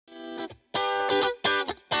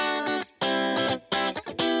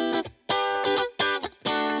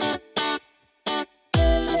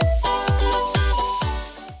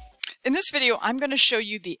this video, I'm going to show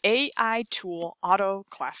you the AI tool Auto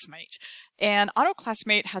Classmate. And Auto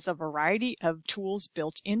Classmate has a variety of tools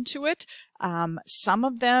built into it. Some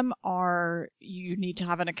of them are you need to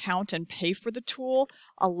have an account and pay for the tool.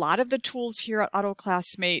 A lot of the tools here at Auto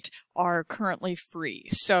Classmate are currently free.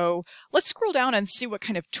 So let's scroll down and see what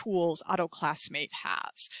kind of tools Auto Classmate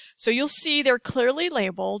has. So you'll see they're clearly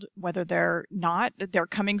labeled, whether they're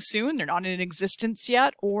coming soon, they're not in existence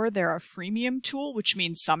yet, or they're a freemium tool, which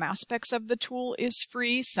means some aspects of the tool is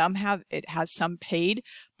free. It has some paid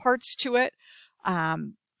parts to it.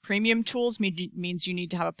 Premium tools means you need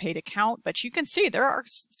to have a paid account, but you can see there are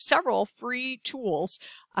several free tools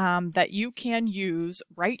that you can use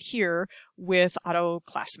right here with Auto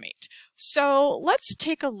Classmate. So let's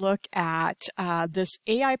take a look at this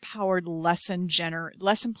AI-powered lesson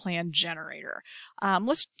plan generator.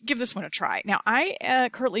 Let's give this one a try. Now, I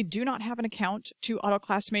currently do not have an account to Auto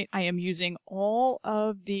Classmate. I am using all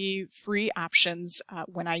of the free options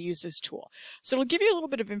when I use this tool. So it'll give you a little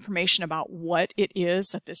bit of information about what it is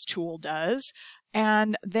that this tool does.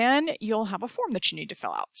 And then you'll have a form that you need to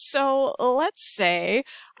fill out. So let's say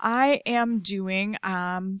I am doing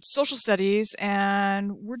social studies,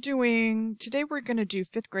 and today we're going to do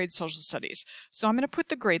 5th grade social studies. So I'm going to put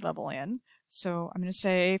the grade level in. So I'm going to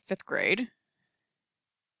say 5th grade.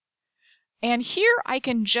 And here I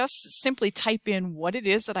can just simply type in what it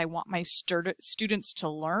is that I want my students to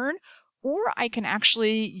learn, or I can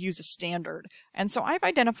actually use a standard. And so I've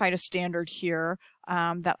identified a standard here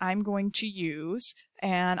that I'm going to use,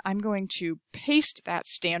 and I'm going to paste that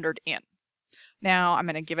standard in. Now I'm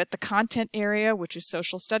going to give it the content area, which is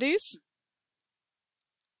social studies.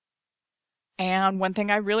 And one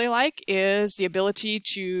thing I really like is the ability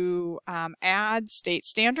to add state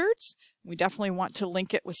standards. We definitely want to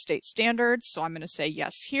link it with state standards, so I'm going to say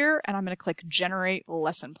yes here, and I'm going to click Generate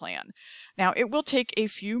Lesson Plan. Now, it will take a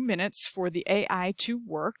few minutes for the AI to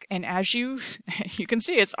work, and as you can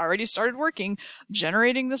see, it's already started working,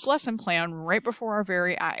 generating this lesson plan right before our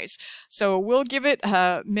very eyes. So we'll give it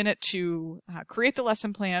a minute to create the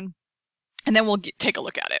lesson plan, and then we'll take a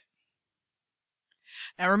look at it.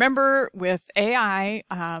 Now remember, with AI,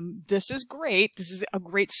 this is great. This is a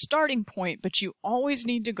great starting point, but you always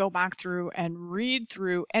need to go back through and read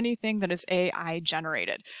through anything that is AI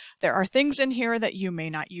generated. There are things in here that you may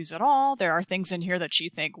not use at all. There are things in here that you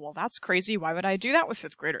think, well, that's crazy. Why would I do that with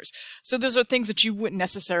 5th graders? So those are things that you wouldn't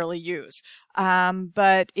necessarily use.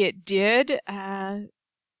 But it did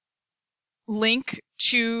link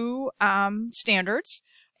to standards.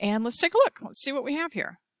 And let's take a look. Let's see what we have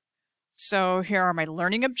here. So here are my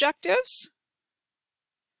learning objectives.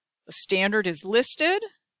 The standard is listed.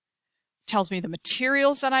 Tells me the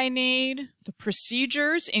materials that I need, the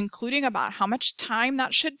procedures, including about how much time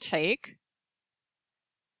that should take.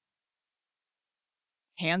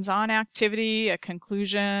 Hands-on activity, a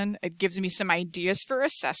conclusion. It gives me some ideas for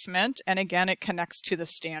assessment. And again, it connects to the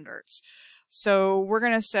standards. So we're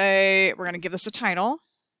going to give this a title.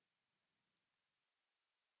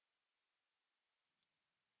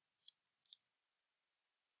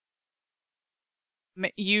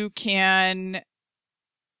 You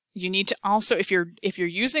need to also, if you're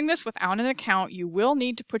using this without an account, you will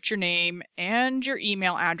need to put your name and your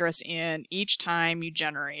email address in each time you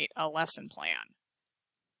generate a lesson plan.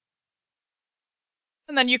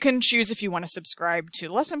 And then you can choose if you want to subscribe to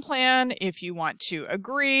the lesson plan, if you want to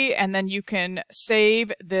agree, and then you can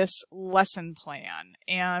save this lesson plan.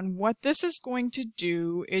 And what this is going to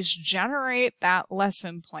do is generate that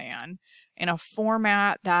lesson plan in a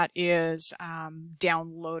format that is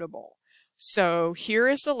downloadable. So here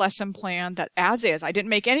is the lesson plan that as is. I didn't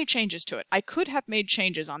make any changes to it. I could have made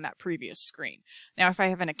changes on that previous screen. Now if I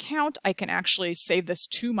have an account, I can actually save this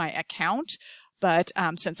to my account. But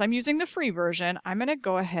since I'm using the free version, I'm going to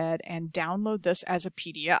go ahead and download this as a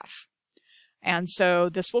PDF. And so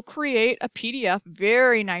this will create a PDF,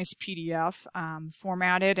 very nice PDF,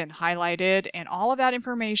 formatted and highlighted, and all of that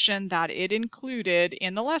information that it included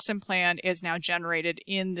in the lesson plan is now generated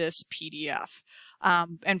in this PDF.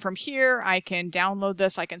 And from here, I can download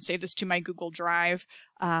this, I can save this to my Google Drive,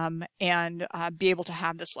 and be able to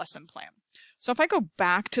have this lesson plan. So if I go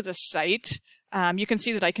back to the site, you can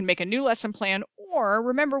see that I can make a new lesson plan, or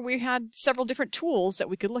remember we had several different tools that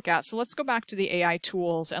we could look at. So let's go back to the AI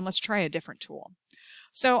tools and let's try a different tool.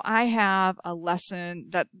 So I have a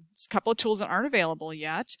couple of tools that aren't available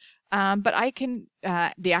yet. But I can,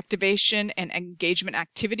 the activation and engagement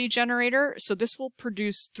activity generator, so this will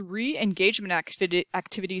produce 3 engagement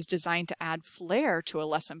activities designed to add flair to a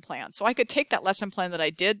lesson plan. So I could take that lesson plan that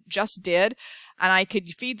I just did, and I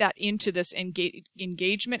could feed that into this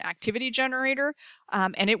engagement activity generator.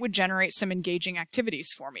 and it would generate some engaging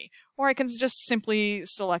activities for me. Or I can just simply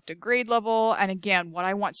select a grade level and again, what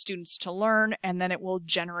I want students to learn, and then it will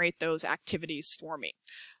generate those activities for me.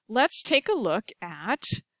 Let's take a look at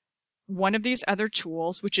one of these other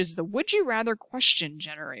tools, which is the Would You Rather question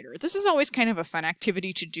generator. This is always kind of a fun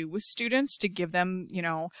activity to do with students, to give them,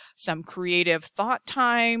 some creative thought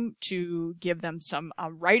time, to give them some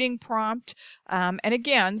writing prompt. And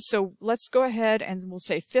again, so let's go ahead and we'll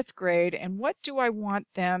say 5th grade. And what do I want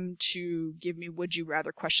them to give me Would You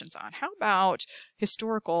Rather questions on? How about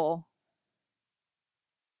historical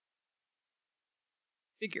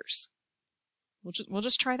figures? We'll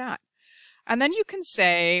just try that. And then you can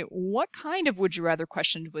say, what kind of would you rather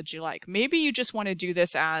question would you like? Maybe you just want to do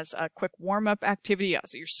this as a quick warm-up activity,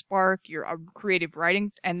 as your spark, your creative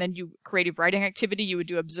writing, and then creative writing activity, you would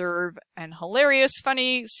do observe and hilarious,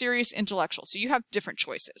 funny, serious, intellectual. So you have different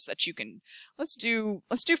choices that you can, let's do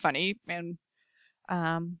funny and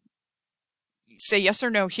say yes or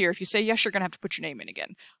no here. If you say yes, you're going to have to put your name in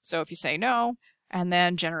again. So if you say no, and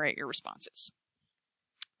then generate your responses.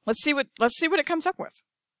 Let's see what it comes up with.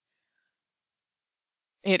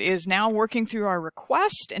 It is now working through our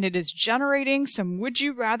request, and it is generating some would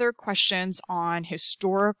you rather questions on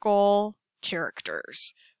historical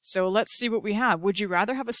characters. So let's see what we have. Would you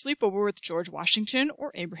rather have a sleepover with George Washington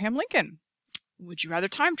or Abraham Lincoln? Would you rather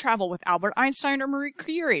time travel with Albert Einstein or Marie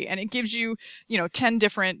Curie? And it gives you, 10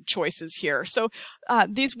 different choices here. So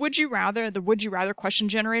these the Would You Rather question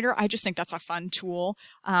generator, I just think that's a fun tool.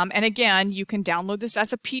 And again, you can download this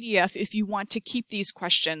as a PDF if you want to keep these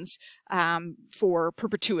questions for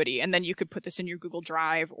perpetuity. And then you could put this in your Google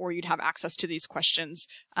Drive, or you'd have access to these questions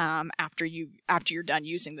after you're done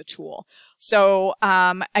using the tool. So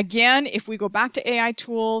again, if we go back to AI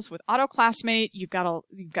tools with Auto Classmate, you've got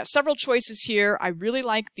several choices here. I really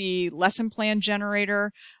like the lesson plan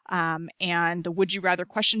generator and the Would You Rather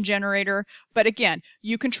question generator. But again,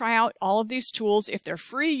 you can try out all of these tools. If they're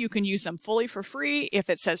free, you can use them fully for free. If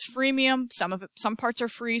it says freemium, some parts are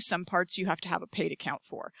free, some parts you have to have a paid account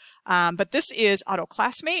for. But this is Auto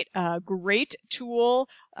Classmate, a great tool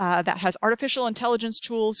that has artificial intelligence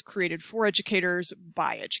tools created for educators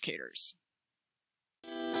by educators.